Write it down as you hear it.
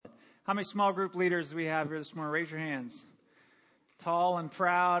How many small group leaders do we have here this morning? Raise your hands. Tall and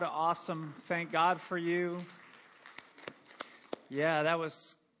proud, awesome. Thank God for you. Yeah, that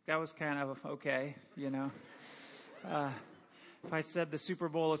was kind of okay, you know. If I said the Super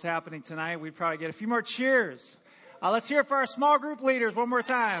Bowl is happening tonight, we'd probably get a few more cheers. Let's hear it for our small group leaders one more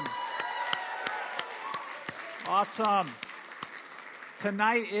time. Awesome.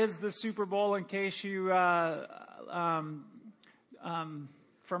 Tonight is the Super Bowl, in case you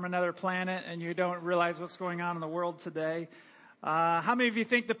from another planet and you don't realize what's going on in the world today. How many of you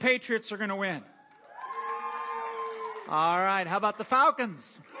think the Patriots are going to win? All right. How about the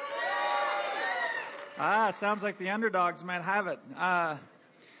Falcons? Sounds like the underdogs might have it.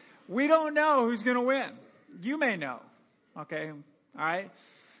 We don't know who's going to win. You may know. Okay. All right.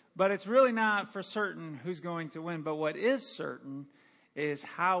 But it's really not for certain who's going to win. But what is certain is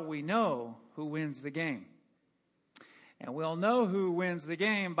how we know who wins the game. And we'll know who wins the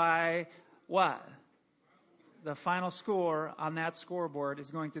game by what? The final score on that scoreboard is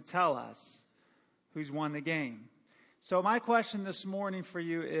going to tell us who's won the game. So my question this morning for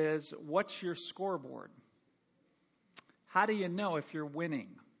you is, what's your scoreboard? How do you know if you're winning?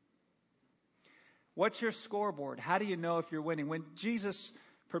 What's your scoreboard? How do you know if you're winning? When Jesus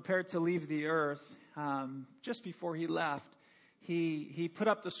prepared to leave the earth, just before he left, he put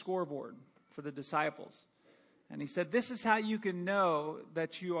up the scoreboard for the disciples. And he said, this is how you can know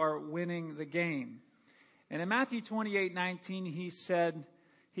that you are winning the game. And in Matthew 28:19,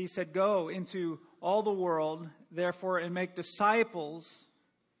 he said, go into all the world, therefore, and make disciples.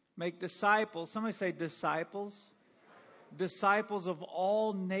 Make disciples. Somebody say disciples. Disciples of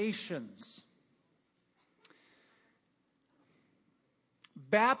all nations.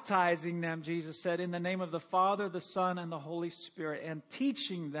 Baptizing them, Jesus said, in the name of the Father, the Son, and the Holy Spirit, and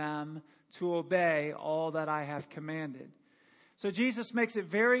teaching them to obey all that I have commanded. So Jesus makes it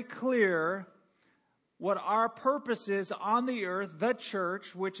very clear what our purpose is on the earth. The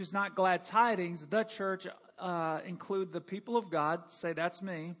church, which is not glad tidings, the church include the people of God. Say, that's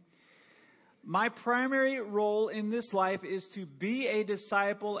me. My primary role in this life is to be a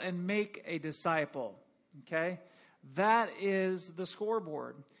disciple and make a disciple. Okay? That is the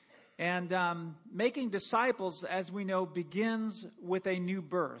scoreboard. And making disciples, as we know, begins with a new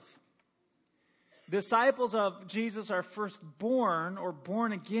birth. Disciples of Jesus are first born or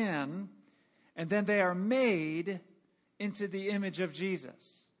born again, and then they are made into the image of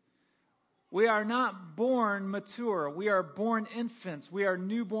Jesus. We are not born mature. We are born infants. We are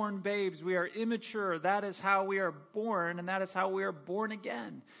newborn babes. We are immature. That is how we are born, and that is how we are born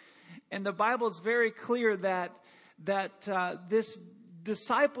again. And the Bible is very clear that this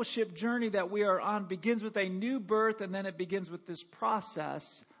discipleship journey that we are on begins with a new birth, and then it begins with this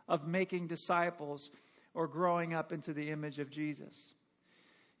process of making disciples or growing up into the image of Jesus.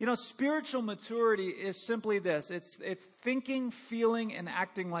 You know, spiritual maturity is simply this. It's thinking, feeling, and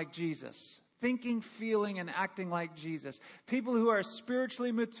acting like Jesus. Thinking, feeling, and acting like Jesus. People who are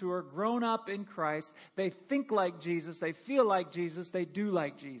spiritually mature, grown up in Christ, they think like Jesus, they feel like Jesus, they do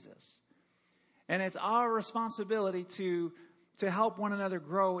like Jesus. And it's our responsibility to help one another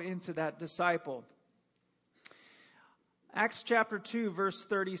grow into that disciple. Acts chapter 2, verse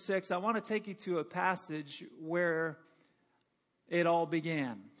 36, I want to take you to a passage where it all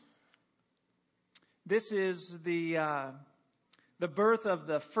began. This is the birth of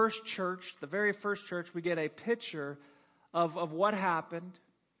the first church, the very first church. We get a picture of what happened,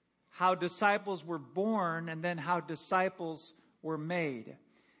 how disciples were born, and then how disciples were made.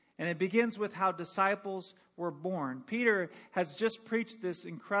 And it begins with how disciples were born. Peter has just preached this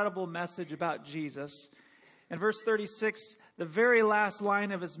incredible message about Jesus. In verse 36, the very last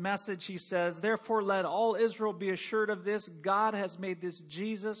line of his message, he says, therefore let all Israel be assured of this, God has made this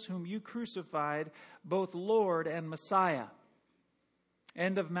Jesus, whom you crucified, both Lord and Messiah.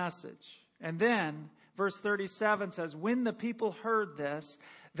 End of message. And then, verse 37 says, when the people heard this,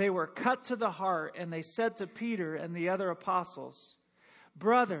 they were cut to the heart, and they said to Peter and the other apostles,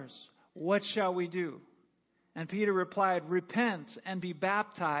 brothers, what shall we do? And Peter replied, repent and be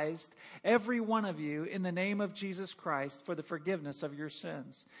baptized, every one of you, in the name of Jesus Christ for the forgiveness of your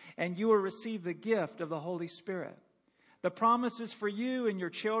sins. And you will receive the gift of the Holy Spirit. The promise is for you and your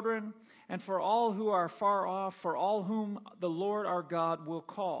children, and for all who are far off, for all whom the Lord our God will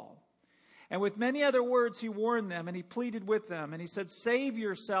call. And with many other words he warned them, and he pleaded with them, and he said, save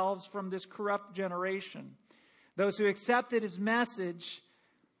yourselves from this corrupt generation. Those who accepted his message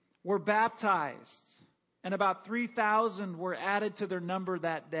were baptized. And about 3,000 were added to their number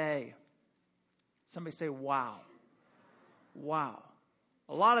that day. Somebody say, wow. Wow.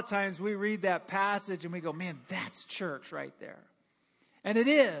 A lot of times we read that passage and we go, man, that's church right there. And it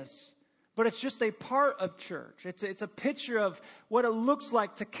is. but it's just a part of church. It's a picture of what it looks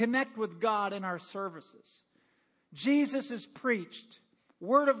like to connect with God in our services. Jesus is preached.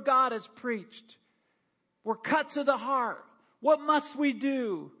 Word of God is preached. We're cut to the heart. What must we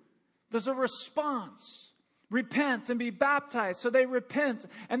do? There's a response. Repent and be baptized. So they repent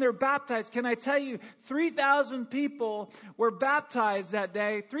and they're baptized. Can I tell you, 3,000 people were baptized that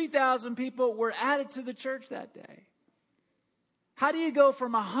day. 3,000 people were added to the church that day. How do you go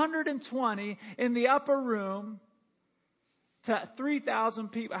from 120 in the upper room to 3,000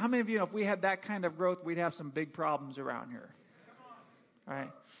 people? How many of you know if we had that kind of growth, we'd have some big problems around here? All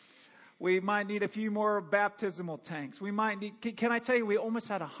right. We might need a few more baptismal tanks. We might need, can I tell you, we almost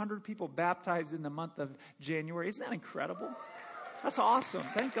had 100 people baptized in the month of January. Isn't that incredible? That's awesome.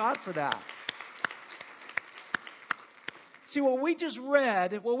 Thank God for that. See, what we just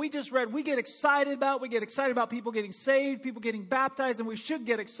read, we get excited about. We get excited about people getting saved, people getting baptized, and we should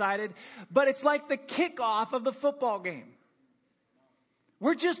get excited. But it's like the kickoff of the football game.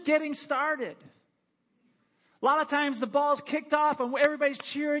 We're just getting started. A lot of times the ball's kicked off and everybody's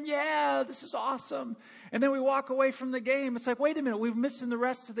cheering, yeah, this is awesome. And then we walk away from the game. It's like, wait a minute, we're missing the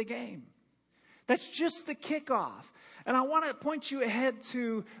rest of the game. That's just the kickoff. And I want to point you ahead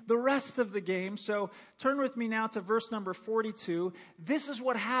to the rest of the game. So turn with me now to verse number 42. This is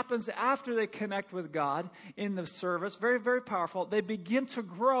what happens after they connect with God in the service. Very, very powerful. They begin to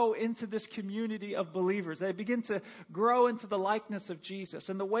grow into this community of believers. They begin to grow into the likeness of Jesus.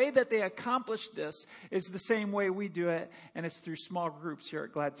 And the way that they accomplish this is the same way we do it, and it's through small groups here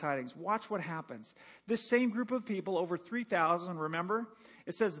at Glad Tidings. Watch what happens. This same group of people, over 3,000, remember?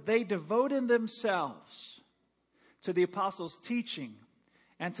 It says they devoted themselves to the apostles' teaching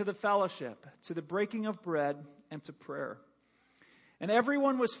and to the fellowship, to the breaking of bread and to prayer. And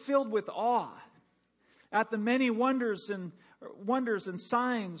everyone was filled with awe at the many wonders and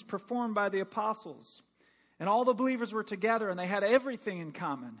signs performed by the apostles. And all the believers were together and they had everything in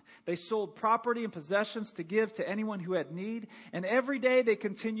common. They sold property and possessions to give to anyone who had need. And every day they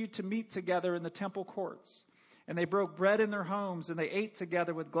continued to meet together in the temple courts. And they broke bread in their homes, and they ate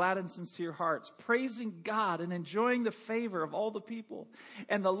together with glad and sincere hearts, praising God and enjoying the favor of all the people.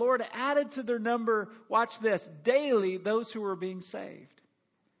 And the Lord added to their number, watch this, daily those who were being saved.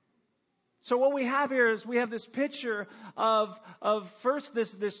 So what we have here is we have this picture of first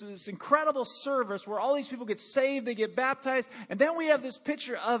this incredible service where all these people get saved, they get baptized, and then we have this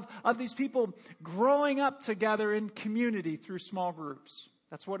picture of these people growing up together in community through small groups.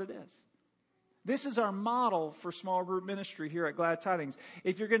 That's what it is. This is our model for small group ministry here at Glad Tidings.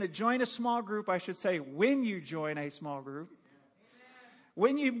 If you're going to join a small group, I should say when you join a small group,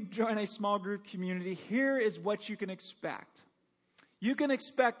 when you join a small group community, here is what you can expect. You can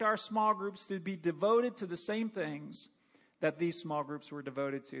expect our small groups to be devoted to the same things that these small groups were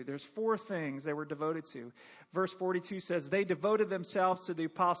devoted to. There's 4 things they were devoted to. Verse 42 says, they devoted themselves to the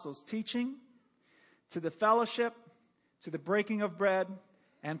apostles' teaching, to the fellowship, to the breaking of bread,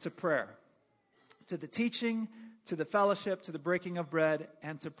 and to prayer. To the teaching, to the fellowship, to the breaking of bread,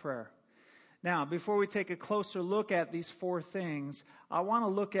 and to prayer. Now, before we take a closer look at these 4 things, I want to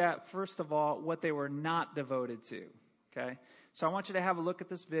look at, first of all, what they were not devoted to. Okay? So I want you to have a look at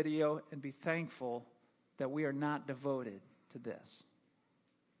this video and be thankful that we are not devoted to this.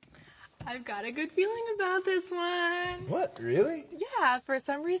 I've got a good feeling about this one. What, really? Yeah, for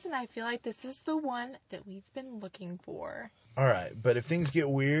some reason I feel like this is the one that we've been looking for. Alright, but if things get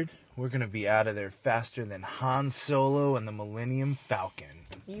weird, we're gonna be out of there faster than Han Solo and the Millennium Falcon.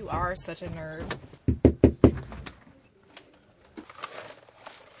 You are such a nerd.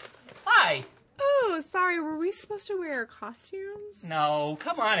 Hi! Oh, sorry, were we supposed to wear costumes? No,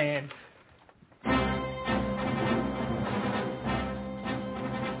 come on in.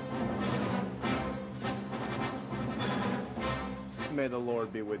 May the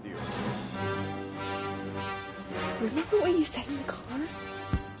Lord be with you. Remember what you said in the car?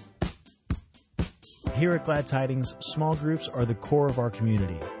 Here at Glad Tidings, small groups are the core of our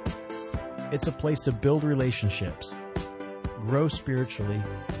community. It's a place to build relationships, grow spiritually,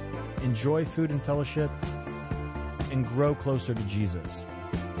 enjoy food and fellowship, and grow closer to Jesus.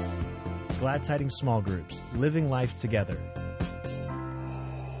 Glad Tidings small groups, living life together.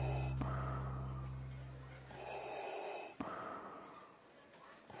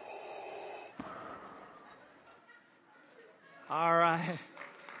 All right.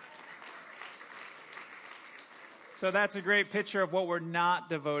 So that's a great picture of what we're not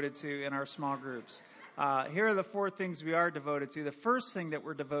devoted to in our small groups. Here are the 4 things we are devoted to. The first thing that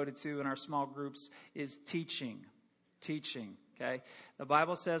we're devoted to in our small groups is teaching. Teaching, okay? The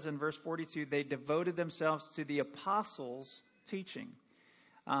Bible says in verse 42, they devoted themselves to the apostles' teaching.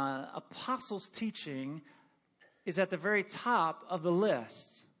 apostles' teaching is at the very top of the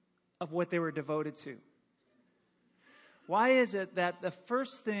list of what they were devoted to. Why is it that the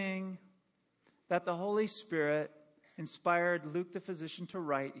first thing that the Holy Spirit inspired Luke the physician to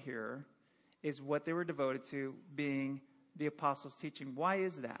write here is what they were devoted to, being the apostles' teaching? Why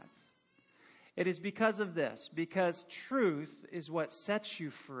is that? It is because of this. Because truth is what sets you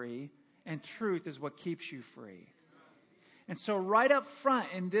free, and truth is what keeps you free. And so right up front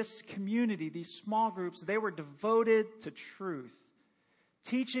in this community, these small groups, they were devoted to truth,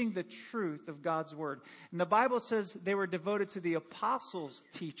 teaching the truth of God's word. And the Bible says they were devoted to the apostles'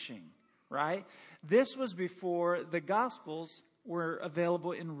 teaching, right? This was before the Gospels were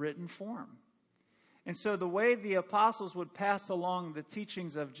available in written form. And so the way the apostles would pass along the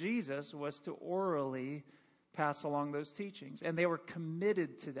teachings of Jesus was to orally pass along those teachings. And they were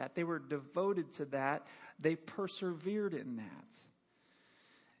committed to that. They were devoted to that. They persevered in that.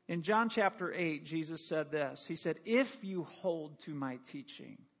 In John chapter 8, Jesus said this. He said, if you hold to my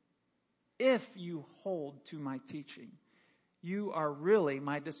teaching, you are really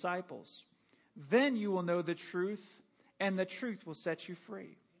my disciples. Then you will know the truth, and the truth will set you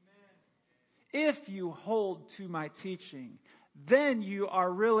free. If you hold to my teaching, then you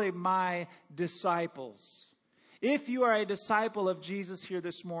are really my disciples. If you are a disciple of Jesus here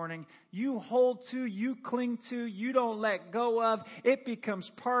this morning, you hold to, you cling to, you don't let go of. It becomes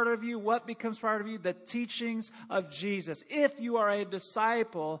part of you. What becomes part of you? The teachings of Jesus. If you are a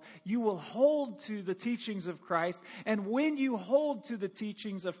disciple, you will hold to the teachings of Christ. And when you hold to the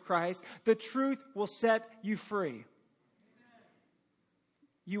teachings of Christ, the truth will set you free.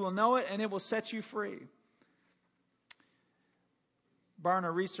 You will know it, and it will set you free.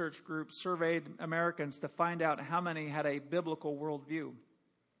 Barna Research Group surveyed Americans to find out how many had a biblical worldview.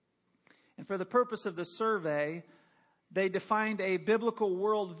 And for the purpose of the survey, they defined a biblical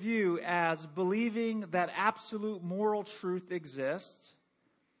worldview as believing that absolute moral truth exists,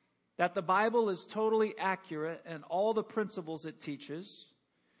 that the Bible is totally accurate in all the principles it teaches,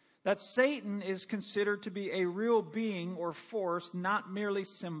 that Satan is considered to be a real being or force, not merely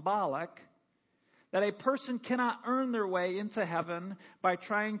symbolic, that a person cannot earn their way into heaven by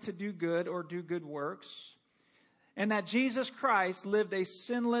trying to do good or do good works, and that Jesus Christ lived a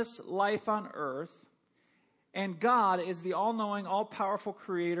sinless life on earth, and God is the all-knowing, all-powerful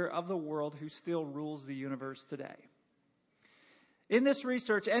creator of the world who still rules the universe today. In this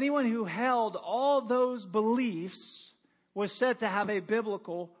research, anyone who held all those beliefs was said to have a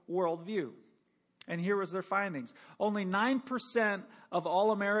biblical worldview. And here was their findings. Only 9% of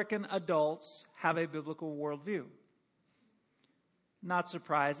all American adults have a biblical worldview. Not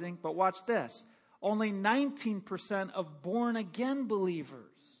surprising, but watch this. Only 19% of born-again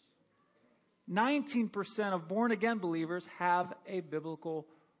believers, 19% of born-again believers have a biblical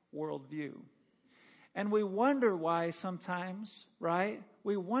worldview. And we wonder why sometimes, right?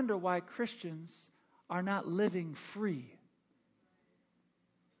 We wonder why Christians are not living free.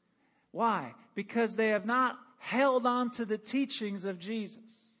 Why? Because they have not held on to the teachings of Jesus.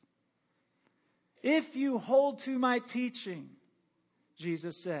 If you hold to my teaching,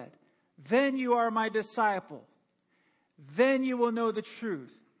 Jesus said, then you are my disciple. Then you will know the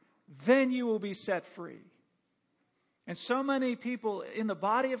truth. Then you will be set free. And so many people in the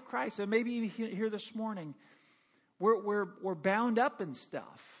body of Christ, and maybe even here this morning, we're bound up in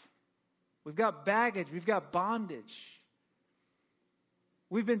stuff. We've got baggage. We've got bondage.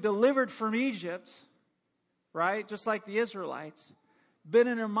 We've been delivered from Egypt, right? Just like the Israelites. But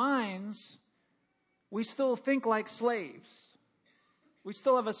in our minds, we still think like slaves. We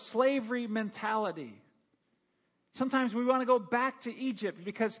still have a slavery mentality. Sometimes we want to go back to Egypt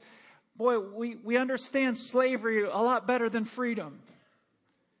because, boy, we understand slavery a lot better than freedom.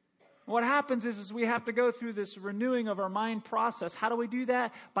 What happens is we have to go through this renewing of our mind process. How do we do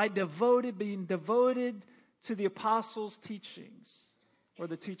that? By being devoted to the apostles' teachings, or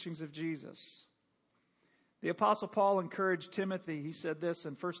the teachings of Jesus. The Apostle Paul encouraged Timothy. He said this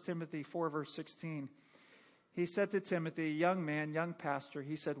in 1 Timothy 4, verse 16. He said to Timothy, young man, young pastor,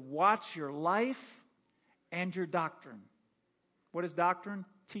 he said, watch your life and your doctrine. What is doctrine?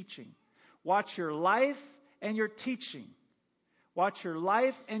 Teaching. Watch your life and your teaching. Watch your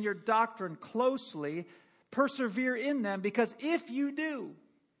life and your doctrine closely. Persevere in them, because if you do,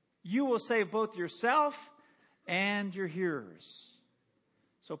 you will save both yourself and your hearers.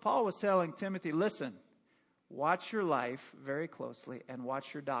 So Paul was telling Timothy, listen, watch your life very closely and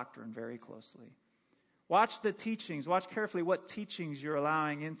watch your doctrine very closely. Watch the teachings. Watch carefully what teachings you're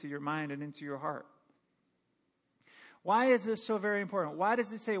allowing into your mind and into your heart. Why is this so very important? Why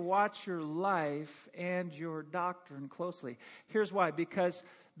does it say watch your life and your doctrine closely? Here's why. Because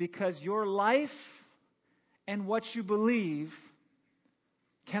your life and what you believe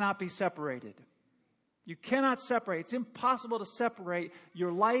cannot be separated. You cannot separate. It's impossible to separate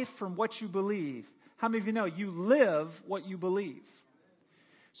your life from what you believe. How many of you know you live what you believe?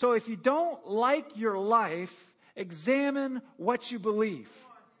 So if you don't like your life, examine what you believe.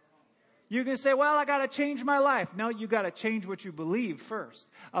 You can say, well, I got to change my life. No, you got to change what you believe first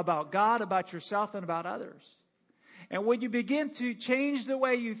about God, about yourself, and about others. And when you begin to change the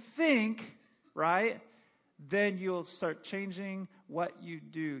way you think, right, then you'll start changing what you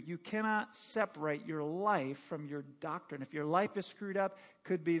do. You cannot separate your life from your doctrine. If your life is screwed up,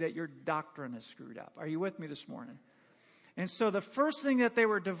 could be that your doctrine is screwed up. Are you with me this morning? And so the first thing that they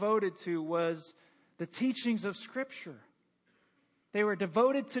were devoted to was the teachings of Scripture. They were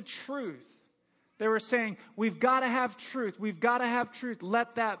devoted to truth. They were saying, we've got to have truth. We've got to have truth.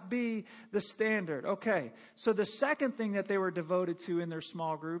 Let that be the standard. Okay, so the second thing that they were devoted to in their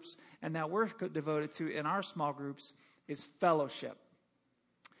small groups, and that we're devoted to in our small groups, is fellowship.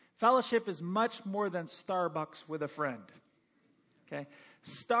 Fellowship is much more than Starbucks with a friend. Okay,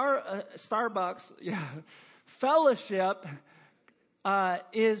 Starbucks, yeah. Fellowship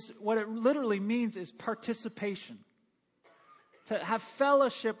is, what it literally means is participation. To have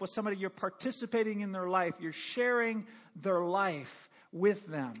fellowship with somebody, you're participating in their life. You're sharing their life with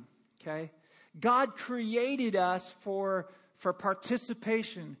them. Okay? God created us for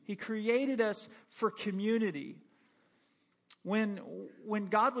participation. He created us for community. When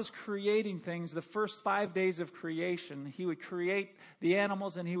God was creating things, the first 5 days of creation, He would create the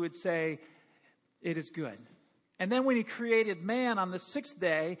animals and He would say, it is good. And then when He created man on the 6th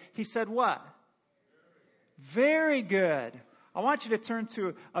day, He said what? Very good. I want you to turn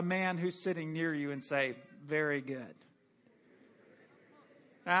to a man who's sitting near you and say, very good.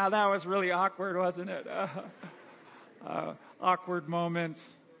 Now, that was really awkward, wasn't it? Awkward moment.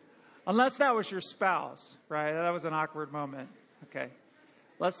 Unless that was your spouse, right? That was an awkward moment. Okay.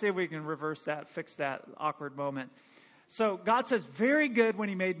 Let's see if we can reverse that, fix that awkward moment. So God says, very good when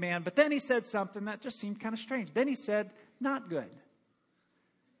He made man, but then He said something that just seemed kind of strange. Then He said, not good.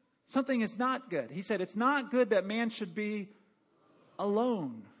 Something is not good. He said, it's not good that man should be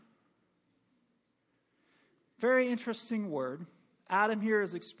alone. Very interesting word. Adam here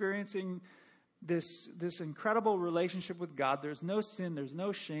is experiencing this incredible relationship with God. There's no sin, there's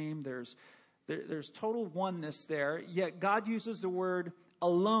no shame, there's total oneness there. Yet God uses the word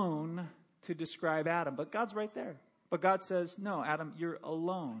alone to describe Adam. But God's right there. But God says, no, Adam, you're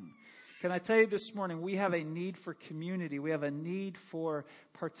alone. Can I tell you this morning, we have a need for community. We have a need for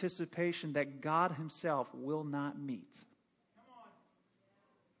participation that God Himself will not meet.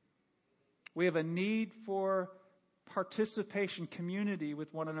 We have a need for participation, community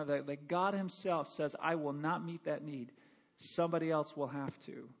with one another, that God Himself says, I will not meet that need. Somebody else will have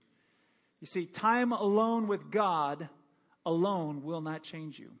to. You see, time alone with God alone will not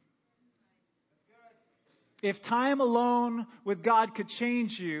change you. If time alone with God could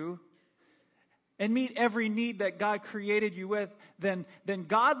change you and meet every need that God created you with, then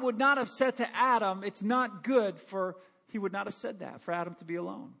God would not have said to Adam, it's not good He would not have said that, for Adam to be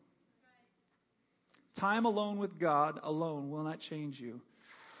alone. Time alone with God alone will not change you.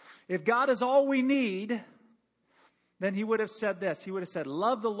 If God is all we need, then He would have said this. He would have said,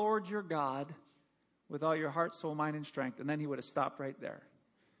 love the Lord your God with all your heart, soul, mind, and strength. And then He would have stopped right there.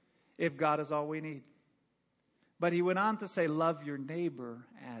 If God is all we need. But He went on to say, love your neighbor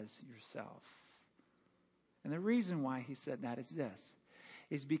as yourself. And the reason why He said that is this.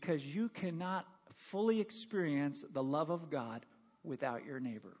 Is because you cannot fully experience the love of God without your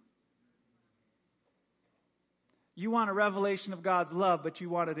neighbor. You want a revelation of God's love, but you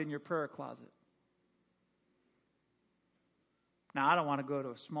want it in your prayer closet. Now, I don't want to go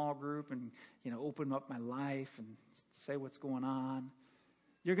to a small group and, open up my life and say what's going on.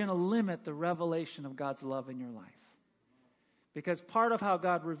 You're going to limit the revelation of God's love in your life. Because part of how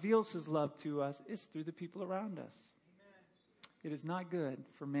God reveals His love to us is through the people around us. It is not good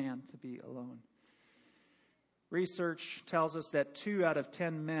for man to be alone. Research tells us that 2 out of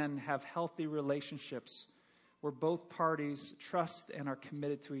 10 men have healthy relationships where both parties trust and are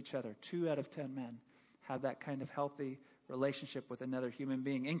committed to each other. 2 out of 10 men have that kind of healthy relationship with another human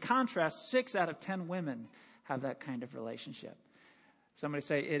being. In contrast, 6 out of 10 women have that kind of relationship. Somebody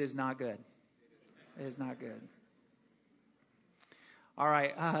say, it is not good. It is not good. All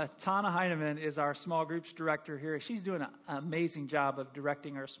right, Tana Heineman is our small groups director here. She's doing an amazing job of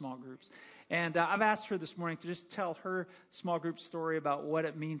directing our small groups. And I've asked her this morning to just tell her small group story about what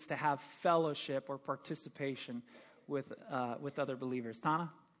it means to have fellowship or participation with other believers. Tana,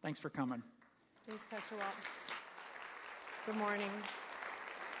 thanks for coming. Thanks, Pastor Walt. Good morning.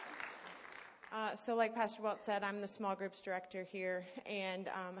 So like Pastor Walt said, I'm the small groups director here, and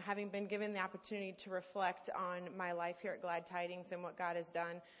having been given the opportunity to reflect on my life here at Glad Tidings and what God has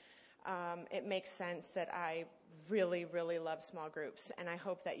done, it makes sense that I really, really love small groups, and I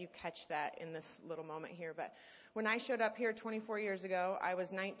hope that you catch that in this little moment here. But when I showed up here 24 years ago, I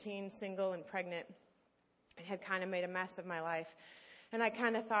was 19, single, and pregnant, and had kind of made a mess of my life. And I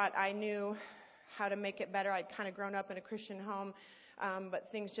kind of thought I knew how to make it better. I'd kind of grown up in a Christian home,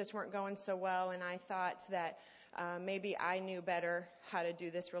 but things just weren't going so well, and I thought that maybe I knew better how to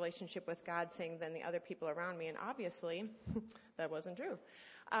do this relationship with God thing than the other people around me, and obviously that wasn't true.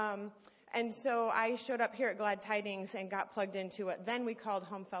 And so I showed up here at Glad Tidings and got plugged into what then we called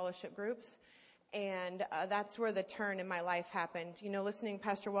home fellowship groups, and that's where the turn in my life happened. You know, listening,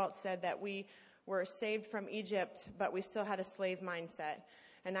 Pastor Walt said that we were saved from Egypt, but we still had a slave mindset.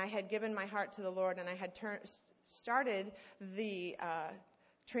 And I had given my heart to the Lord, and I had started the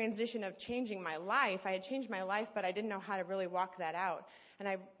transition of changing my life. I had changed my life, but I didn't know how to really walk that out.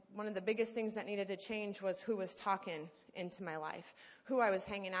 And one of the biggest things that needed to change was who was talking into my life, who I was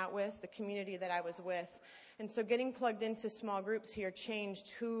hanging out with, the community that I was with. And so getting plugged into small groups here changed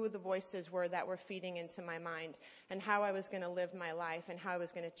who the voices were that were feeding into my mind, and how I was going to live my life, and how I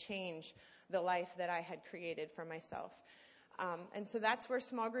was going to change the life that I had created for myself. And so that's where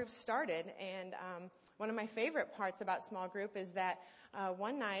small groups started. And one of my favorite parts about small group is that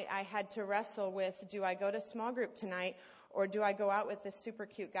one night I had to wrestle with, do I go to small group tonight, or do I go out with this super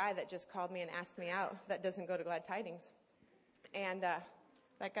cute guy that just called me and asked me out that doesn't go to Glad Tidings? And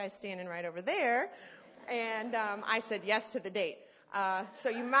that guy's standing right over there. And I said yes to the date. So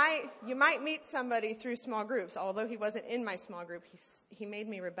you might meet somebody through small groups. Although he wasn't in my small group, he made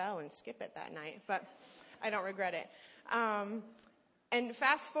me rebel and skip it that night. But I don't regret it. And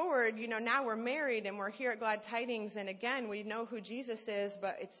fast forward, you know, now we're married and we're here at Glad Tidings, and again, we know who Jesus is,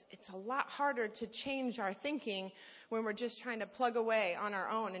 but it's a lot harder to change our thinking when we're just trying to plug away on our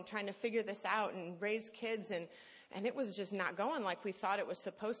own and trying to figure this out and raise kids, and it was just not going like we thought it was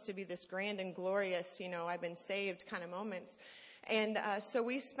supposed to be, this grand and glorious, you know, I've been saved kind of moments. And so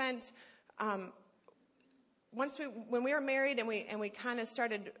we spent, when we were married and we kind of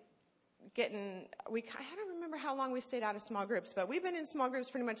started I don't remember how long we stayed out of small groups, but we've been in small groups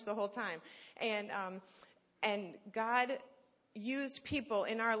pretty much the whole time. And God used people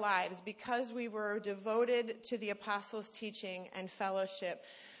in our lives because we were devoted to the apostles' teaching and fellowship.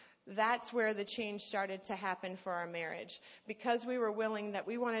 That's where the change started to happen for our marriage. Because we were willing, that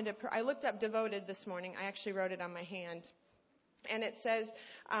we wanted to, I looked up devoted this morning. I actually wrote it on my hand. And it says,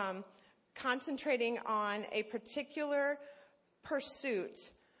 concentrating on a particular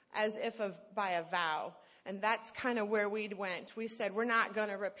pursuit as if by a vow. And that's kind of where we went. We said, we're not going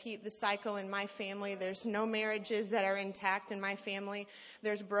to repeat the cycle in my family. There's no marriages that are intact in my family.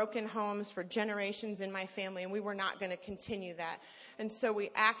 There's broken homes for generations in my family, and we were not going to continue that. And so we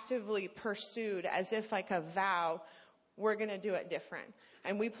actively pursued, as if like a vow, we're going to do it different.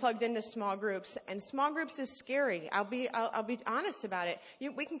 And we plugged into small groups, and small groups is scary. I'll be honest about it.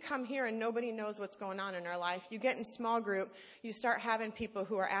 We can come here and nobody knows what's going on in our life. You get in small group, you start having people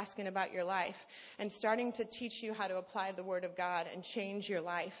who are asking about your life and starting to teach you how to apply the Word of God and change your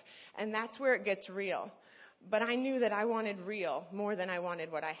life. And that's where it gets real. But I knew that I wanted real more than I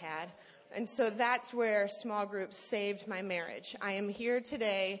wanted what I had. And so that's where small groups saved my marriage. I am here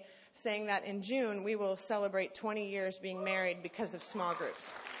today saying that in June we will celebrate 20 years being married because of small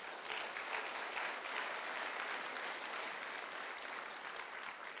groups.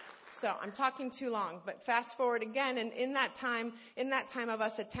 So I'm talking too long, but fast forward again, and in that time of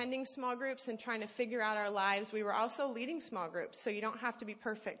us attending small groups and trying to figure out our lives, we were also leading small groups. So you don't have to be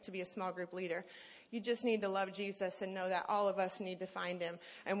perfect to be a small group leader. You just need to love Jesus and know that all of us need to find him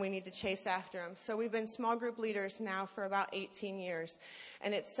and we need to chase after him. So we've been small group leaders now for about 18 years.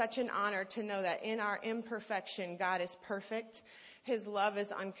 And it's such an honor to know that in our imperfection, God is perfect. His love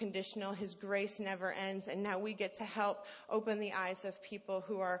is unconditional. His grace never ends. And now we get to help open the eyes of people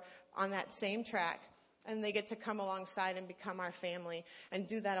who are on that same track. And they get to come alongside and become our family and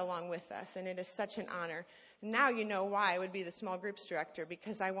do that along with us. And it is such an honor. Now you know why I would be the small groups director,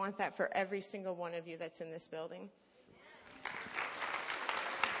 because I want that for every single one of you that's in this building.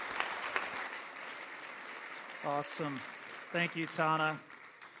 Awesome. Thank you, Tana.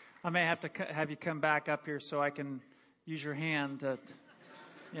 I may have to have you come back up here so I can use your hand to,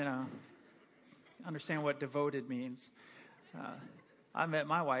 understand what devoted means. I met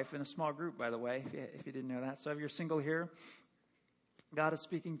my wife in a small group, by the way, if you didn't know that. So if you're single here, God is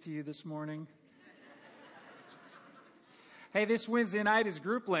speaking to you this morning. Hey, this Wednesday night is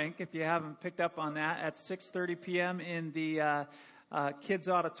Group Link, if you haven't picked up on that, at 6:30 p.m. in the Kids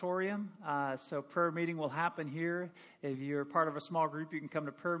Auditorium. So prayer meeting will happen here. If you're part of a small group, you can come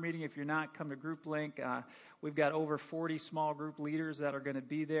to prayer meeting. If you're not, come to Group Link. We've got over 40 small group leaders that are going to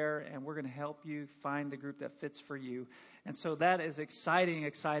be there, and we're going to help you find the group that fits for you. And so that is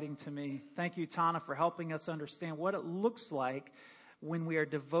exciting to me. Thank you, Tana, for helping us understand what it looks like when we are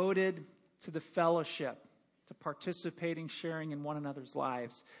devoted to the fellowship, to participating, sharing in one another's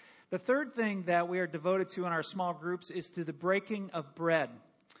lives. The third thing that we are devoted to in our small groups is to the breaking of bread.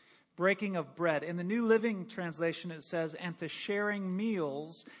 Breaking of bread. In the New Living Translation, it says, and to sharing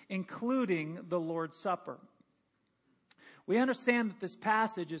meals, including the Lord's Supper. We understand that this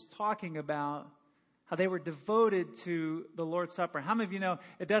passage is talking about how they were devoted to the Lord's Supper. How many of you know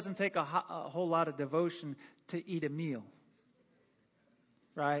it doesn't take a whole lot of devotion to eat a meal?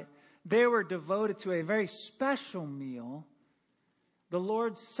 Right? They were devoted to a very special meal, the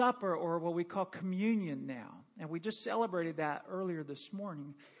Lord's Supper, or what we call communion now. And we just celebrated that earlier this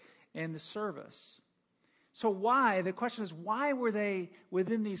morning in the service. So the question is, why were they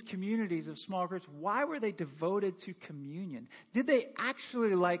within these communities of small groups? Why were they devoted to communion? Did they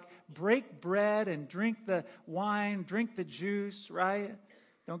actually break bread and drink the wine, drink the juice, right?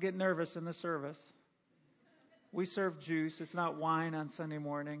 Don't get nervous in the service. We serve juice. It's not wine on Sunday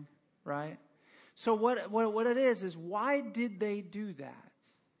morning, right? So what it is why did they do that?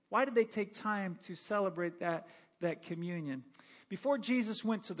 Why did they take time to celebrate that communion? Before Jesus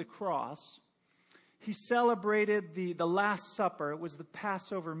went to the cross, he celebrated the Last Supper. It was the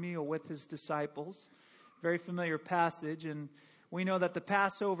Passover meal with his disciples. Very familiar passage. And we know that the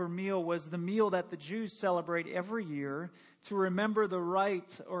Passover meal was the meal that the Jews celebrate every year to remember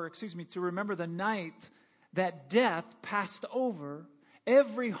to remember the night that death passed over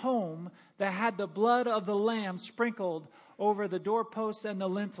every home that had the blood of the Lamb sprinkled over the doorposts and the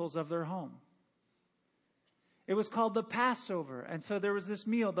lintels of their home. It was called the Passover. And so there was this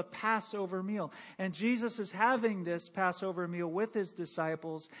meal, the Passover meal. And Jesus is having this Passover meal with his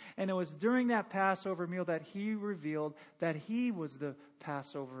disciples. And it was during that Passover meal that he revealed that he was the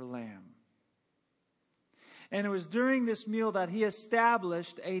Passover lamb. And it was during this meal that he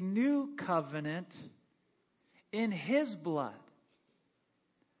established a new covenant in his blood.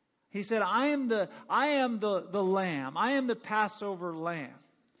 He said, I am the lamb. I am the Passover lamb.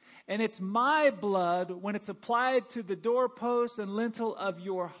 And it's my blood, when it's applied to the doorpost and lintel of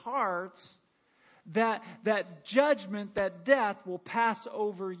your heart, that judgment, that death will pass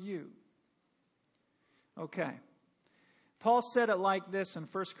over you. Okay. Paul said it like this in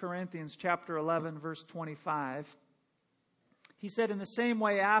 1 Corinthians chapter 11, verse 25. He said, in the same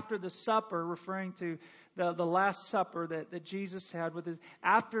way, after the supper, referring to the Last Supper that Jesus had with his,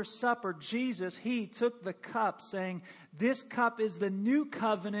 after supper, he took the cup, saying, this cup is the new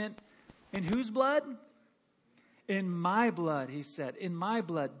covenant. In whose blood? In my blood, he said. In my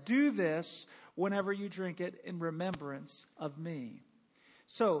blood. Do this whenever you drink it in remembrance of me.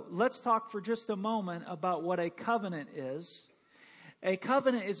 So let's talk for just a moment about what a covenant is. A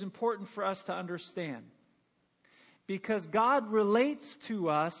covenant is important for us to understand, because God relates to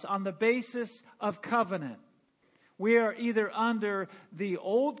us on the basis of covenant. We are either under the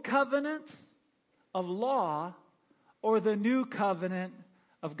old covenant of law or the new covenant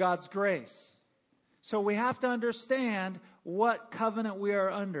of God's grace. So we have to understand what covenant we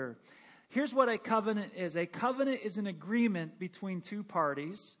are under. Here's what a covenant is. A covenant is an agreement between two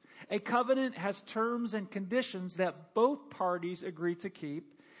parties. A covenant has terms and conditions that both parties agree to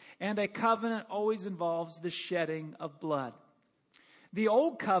keep. And a covenant always involves the shedding of blood. The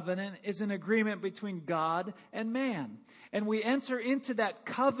old covenant is an agreement between God and man. And we enter into that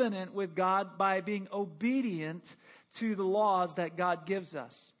covenant with God by being obedient to the laws that God gives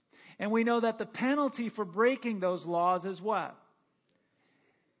us. And we know that the penalty for breaking those laws is what?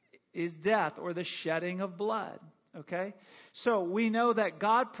 Is death, or the shedding of blood. Okay? So we know that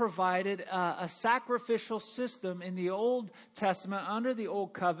God provided a sacrificial system in the Old Testament under the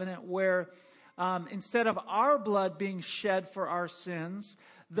Old Covenant where instead of our blood being shed for our sins,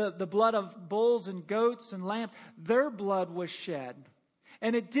 the blood of bulls and goats and lambs, their blood was shed.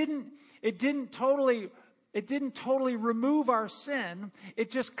 And it didn't totally remove our sin. It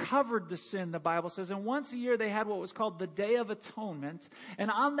just covered the sin, the Bible says. And once a year they had what was called the Day of Atonement.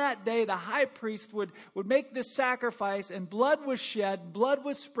 And on that day, the high priest would make this sacrifice, and blood was shed, blood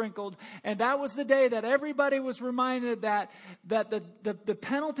was sprinkled. And that was the day that everybody was reminded that the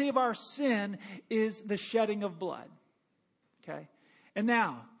penalty of our sin is the shedding of blood. Okay? And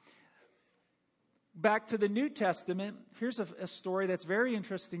now, back to the New Testament, here's a story that's very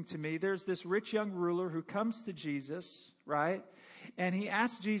interesting to me. There's this rich young ruler who comes to Jesus, right? And he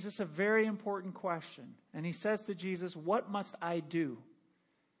asks Jesus a very important question. And he says to Jesus, what must I do?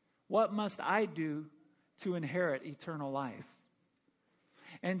 What must I do to inherit eternal life?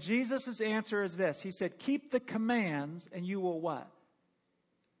 And Jesus' answer is this. He said, keep the commands and you will what?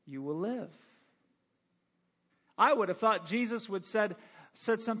 You will live. I would have thought Jesus would said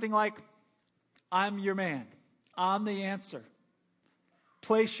something like, I'm your man. I'm the answer.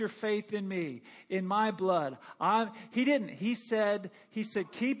 Place your faith in me, in my blood. He didn't. He said,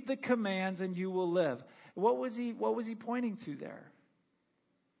 keep the commands and you will live. What was he pointing to there?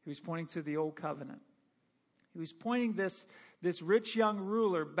 He was pointing to the old covenant. He was pointing this rich young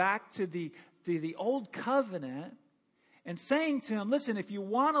ruler back to the old covenant and saying to him, listen, if you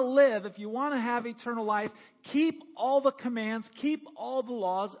want to live, if you want to have eternal life, keep all the commands, keep all the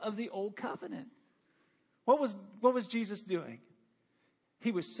laws of the old covenant. What was Jesus doing?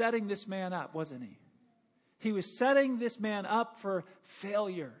 He was setting this man up, wasn't he? He was setting this man up for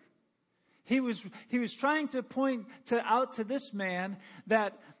failure. He was trying to point out to this man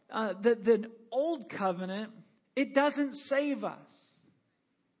that the old covenant, it doesn't save us.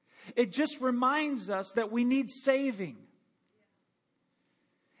 It just reminds us that we need saving.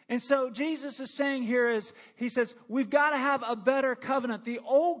 And so Jesus is saying here he says, we've got to have a better covenant. The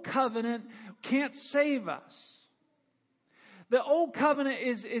old covenant can't save us. The old covenant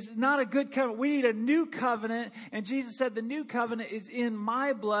is not a good covenant. We need a new covenant. And Jesus said the new covenant is in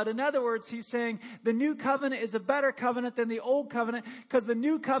my blood. In other words, he's saying the new covenant is a better covenant than the old covenant because the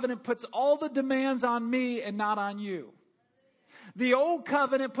new covenant puts all the demands on me and not on you. The old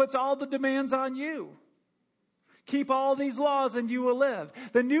covenant puts all the demands on you. Keep all these laws and you will live.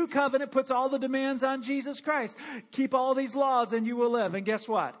 The new covenant puts all the demands on Jesus Christ. Keep all these laws and you will live. And guess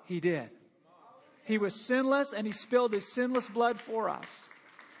what? He did. He was sinless and he spilled his sinless blood for us.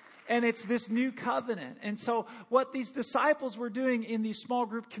 And it's this new covenant. And so what these disciples were doing in these small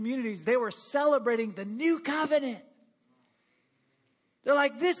group communities, they were celebrating the new covenant. They're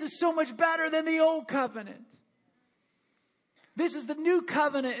like, this is so much better than the old covenant. This is the new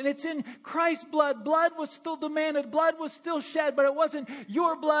covenant and it's in Christ's blood. Blood was still demanded. Blood was still shed, but it wasn't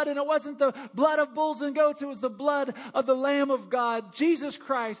your blood and it wasn't the blood of bulls and goats. It was the blood of the Lamb of God, Jesus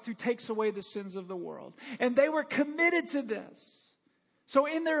Christ, who takes away the sins of the world. And they were committed to this. So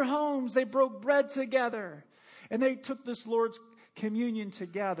in their homes, they broke bread together and they took this Lord's communion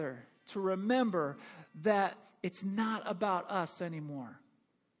together to remember that it's not about us anymore.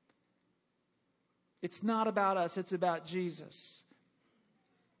 It's not about us. It's about Jesus.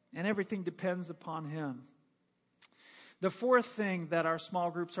 And everything depends upon him. The fourth thing that our small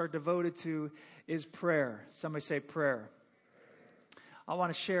groups are devoted to is prayer. Somebody say prayer. I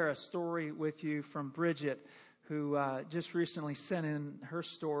want to share a story with you from Bridget, who just recently sent in her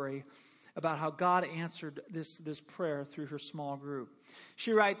story about how God answered this prayer through her small group.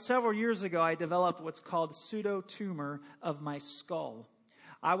 She writes, several years ago, I developed what's called pseudotumor of my skull.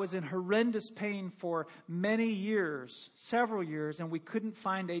 I was in horrendous pain for many years, several years, and we couldn't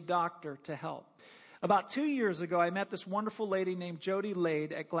find a doctor to help. About 2 years ago, I met this wonderful lady named Jody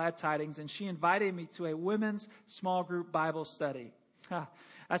Lade at Glad Tidings, and she invited me to a women's small group Bible study.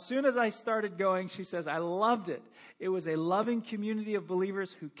 As soon as I started going, she says, I loved it. It was a loving community of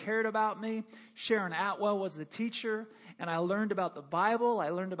believers who cared about me. Sharon Atwell was the teacher, and I learned about the Bible. I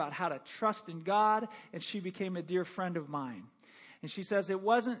learned about how to trust in God, and she became a dear friend of mine. And she says,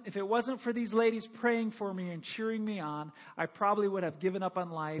 if it wasn't for these ladies praying for me and cheering me on, I probably would have given up on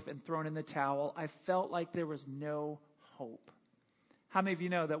life and thrown in the towel. I felt like there was no hope. How many of you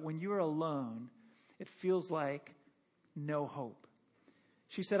know that when you are alone, it feels like no hope?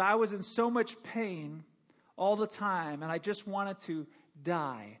 She said, I was in so much pain all the time, and I just wanted to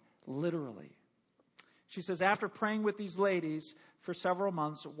die, literally. She says, after praying with these ladies for several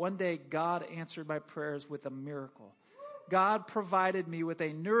months, one day God answered my prayers with a miracle. God provided me with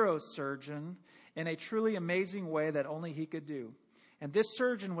a neurosurgeon in a truly amazing way that only he could do. And this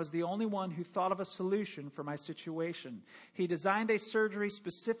surgeon was the only one who thought of a solution for my situation. He designed a surgery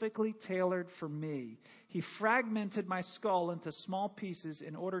specifically tailored for me. He fragmented my skull into small pieces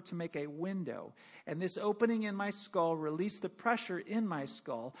in order to make a window. And this opening in my skull released the pressure in my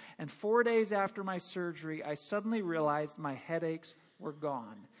skull. And 4 days after my surgery, I suddenly realized my headaches were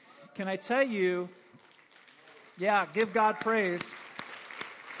gone. Can I tell you, yeah, give God praise.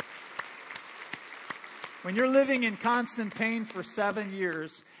 When you're living in constant pain for 7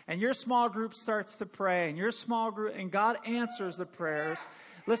 years and your small group starts to pray and God answers the prayers.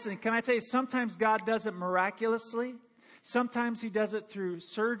 Listen, can I tell you, sometimes God does it miraculously. Sometimes he does it through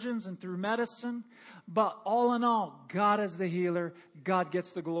surgeons and through medicine. But all in all, God is the healer. God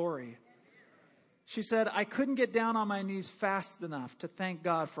gets the glory. She said, I couldn't get down on my knees fast enough to thank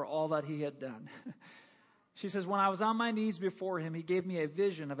God for all that he had done. She says, when I was on my knees before him, he gave me a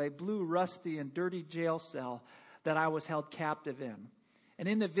vision of a blue, rusty, and dirty jail cell that I was held captive in. And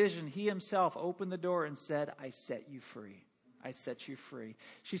in the vision, he himself opened the door and said, I set you free. I set you free.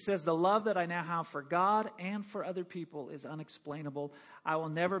 She says, the love that I now have for God and for other people is unexplainable. I will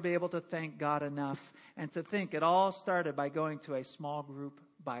never be able to thank God enough. And to think it all started by going to a small group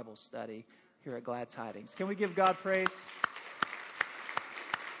Bible study here at Glad Tidings. Can we give God praise?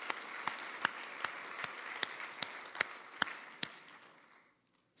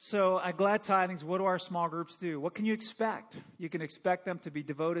 So at Glad Tidings, what do our small groups do? What can you expect? You can expect them to be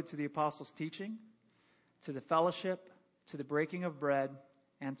devoted to the apostles' teaching, to the fellowship, to the breaking of bread,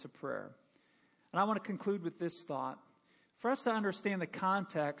 and to prayer. And I want to conclude with this thought. For us to understand the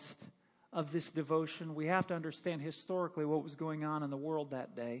context of this devotion, we have to understand historically what was going on in the world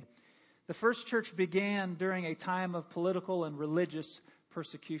that day. The first church began during a time of political and religious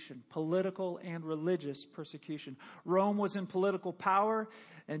persecution. Political and religious persecution. Rome was in political power,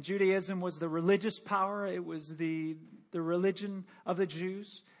 and Judaism was the religious power. It was the religion of the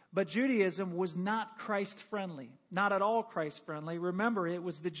Jews. But Judaism was not Christ-friendly, not at all Christ-friendly. Remember, it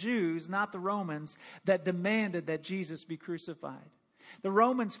was the Jews, not the Romans, that demanded that Jesus be crucified. The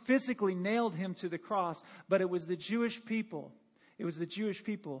Romans physically nailed him to the cross, but it was the Jewish people. It was the Jewish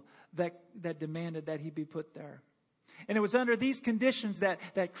people that demanded that he be put there. And it was under these conditions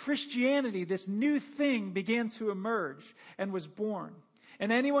that Christianity, this new thing, began to emerge and was born.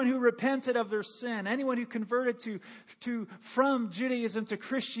 And anyone who repented of their sin, anyone who converted from Judaism to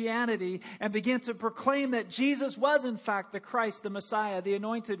Christianity and began to proclaim that Jesus was in fact the Christ, the Messiah, the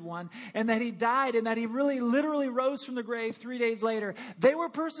Anointed One, and that he died and that he really literally rose from the grave 3 days later, they were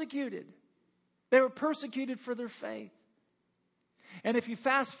persecuted. They were persecuted for their faith. And if you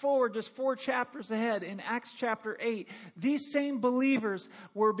fast forward just 4 chapters ahead in Acts chapter 8, these same believers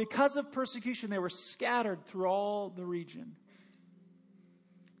were, because of persecution, they were scattered through all the region.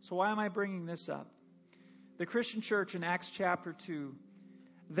 So why am I bringing this up? The Christian church in Acts chapter 2,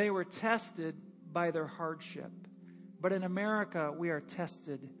 they were tested by their hardship. But in America, we are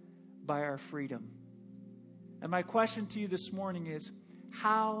tested by our freedom. And my question to you this morning is,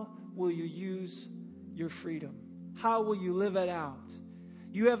 how will you use your freedom? How will you live it out?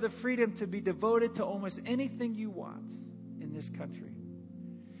 You have the freedom to be devoted to almost anything you want in this country.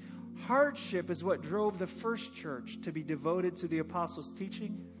 Hardship is what drove the first church to be devoted to the apostles'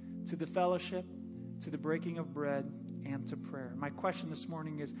 teaching, to the fellowship, to the breaking of bread, and to prayer. My question this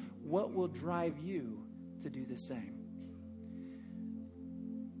morning is, what will drive you to do the same?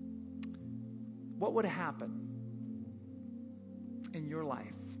 What would happen in your life?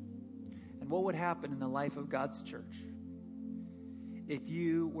 And what would happen in the life of God's church if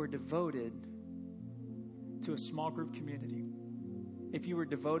you were devoted to a small group community? If you were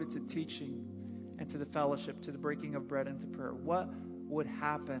devoted to teaching and to the fellowship, to the breaking of bread and to prayer? What would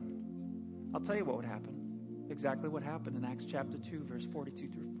happen? I'll tell you what would happen. Exactly what happened in Acts chapter 2, verse 42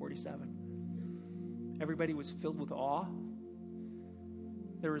 through 47. Everybody was filled with awe.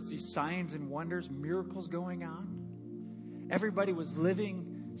 There was these signs and wonders, miracles going on. Everybody was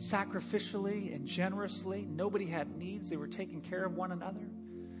living sacrificially and generously. Nobody had needs. They were taking care of one another.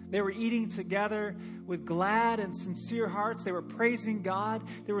 They were eating together with glad and sincere hearts. They were praising God.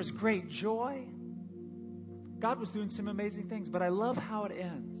 There was great joy. God was doing some amazing things, but I love how it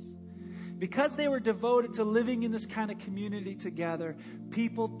ends. Because they were devoted to living in this kind of community together,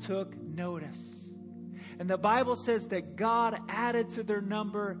 people took notice. And the Bible says that God added to their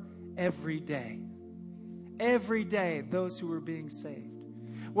number every day. Every day, those who were being saved.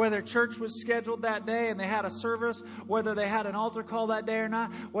 Whether church was scheduled that day and they had a service, whether they had an altar call that day or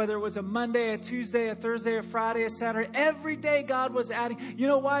not, whether it was a Monday, a Tuesday, a Thursday, a Friday, a Saturday, every day God was adding. You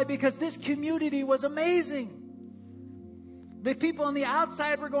know why? Because this community was amazing. The people on the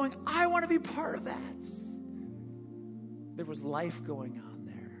outside were going, I want to be part of that. There was life going on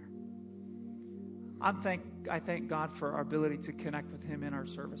there. I thank God for our ability to connect with Him in our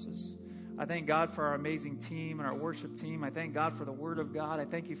services. I thank God for our amazing team and our worship team. I thank God for the Word of God. I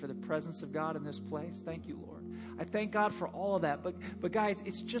thank you for the presence of God in this place. Thank you, Lord. I thank God for all of that. But guys,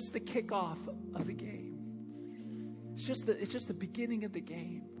 it's just the kickoff of the game. It's just the beginning of the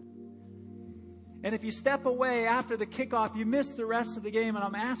game. And if you step away after the kickoff, you miss the rest of the game. And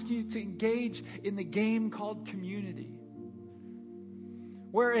I'm asking you to engage in the game called community,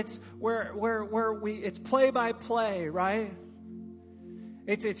 where it's play by play, right?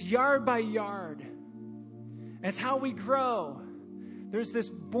 It's yard by yard. And it's how we grow. There's this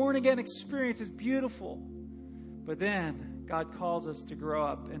born-again experience. It's beautiful. But then God calls us to grow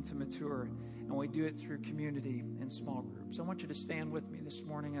up and to mature. And we do it through community and small groups. I want you to stand with me this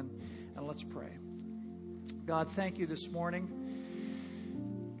morning and let's pray. God, thank you this morning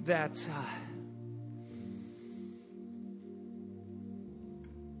that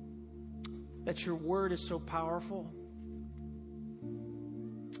your word is so powerful.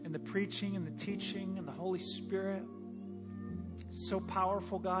 And the preaching and the teaching and the Holy Spirit, so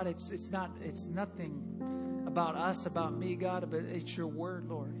powerful, God. It's nothing about us, about me, God, but it's your word,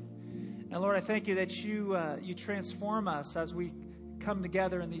 Lord. And Lord, I thank you that you transform us as we come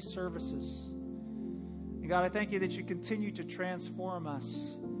together in these services. And God, I thank you that you continue to transform us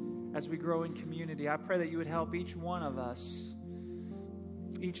as we grow in community. I pray that you would help each one of us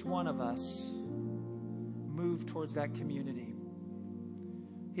move towards that community.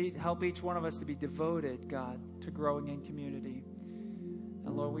 Help each one of us to be devoted, God, to growing in community.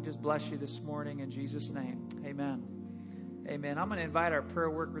 And Lord, we just bless you this morning in Jesus' name. Amen. Amen. I'm going to invite our prayer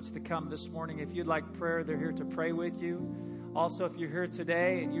workers to come this morning. If you'd like prayer, they're here to pray with you. Also, if you're here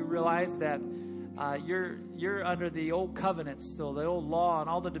today and you realize that you're under the old covenant still, the old law, and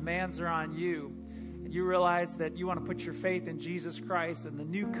all the demands are on you, and you realize that you want to put your faith in Jesus Christ and the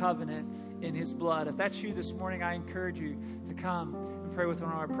new covenant in his blood. If that's you this morning, I encourage you to come and pray with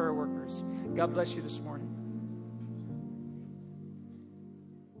one of our prayer workers. God bless you this morning.